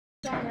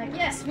So I'm like,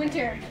 yes,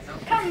 winter,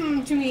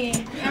 come to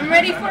me. I'm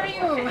ready for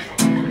you.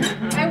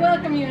 I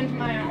welcome you into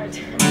my art.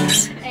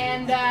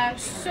 And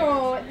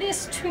so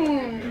this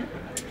tune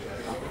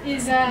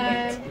is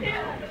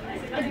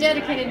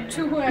dedicated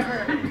to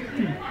whoever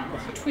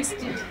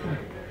twisted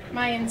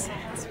my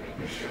insides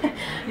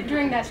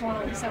during that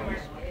long summer.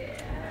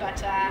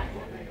 But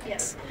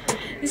yes,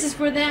 this is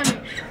for them,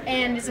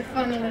 and it's a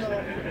fun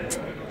little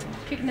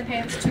kick in the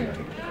pants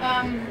tune.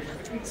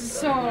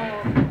 So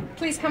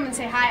please come and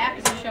say hi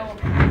after the show.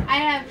 I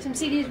have some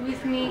CDs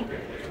with me.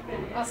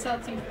 I'll sell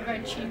it to you for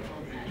very cheap.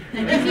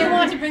 If you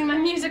want to bring my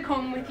music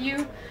home with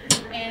you,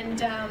 and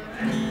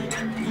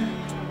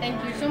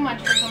thank you so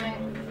much for coming.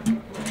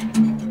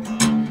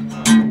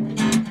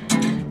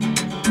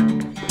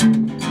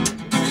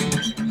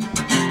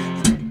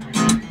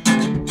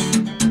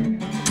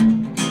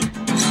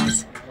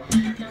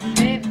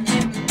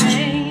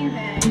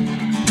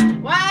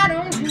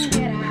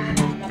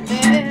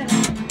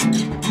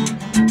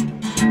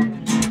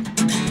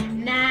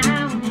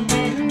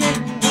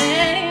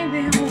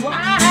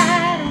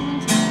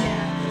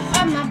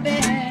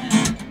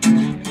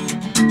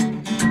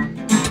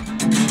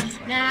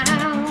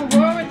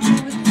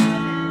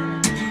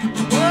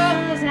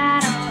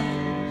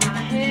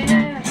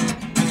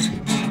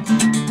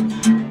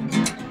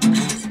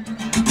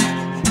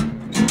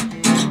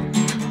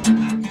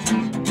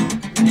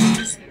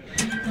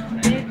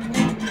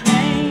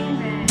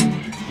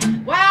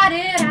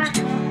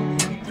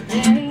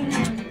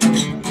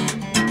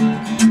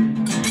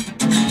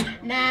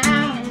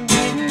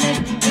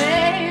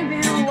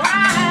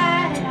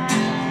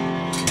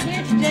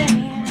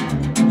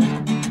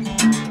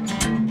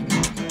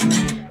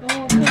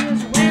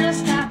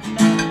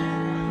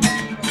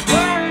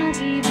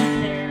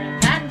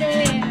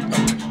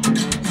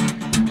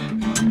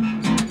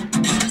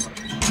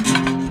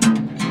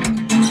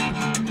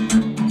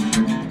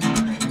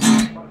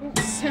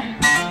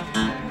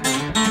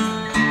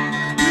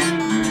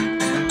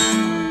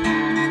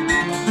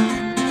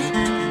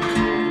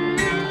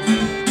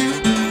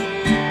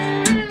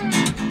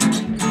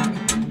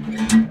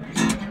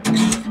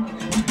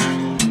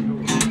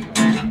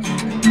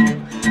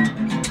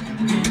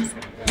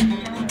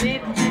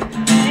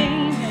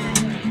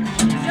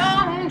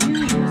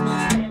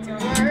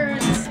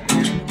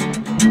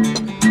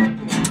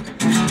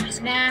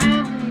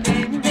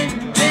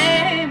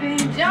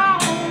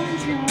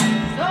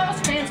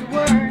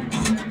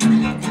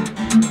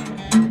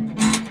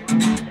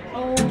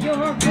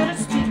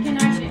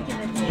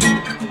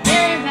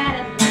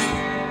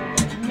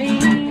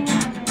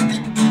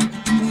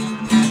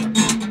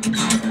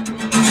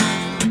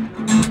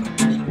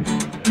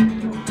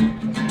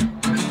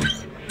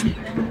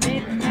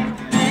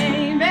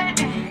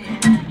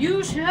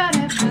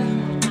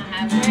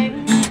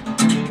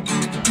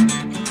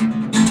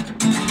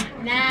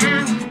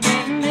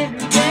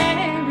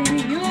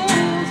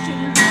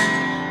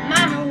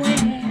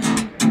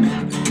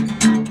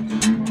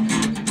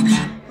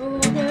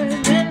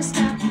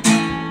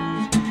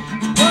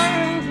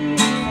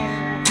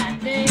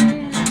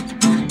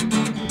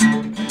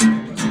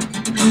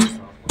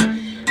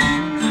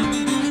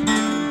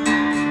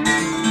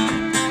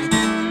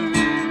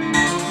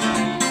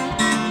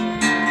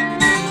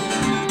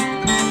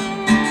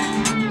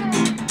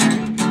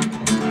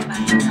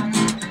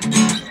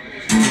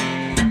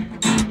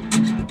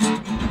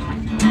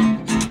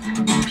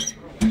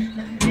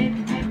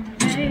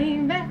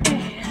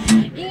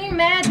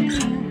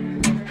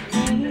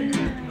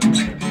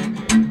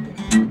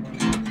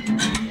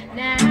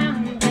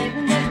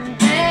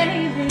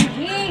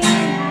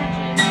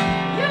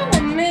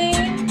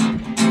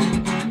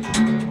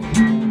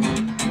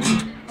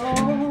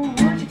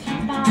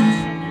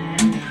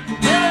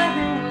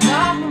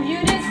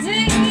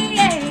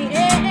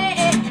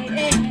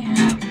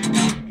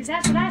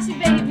 That's what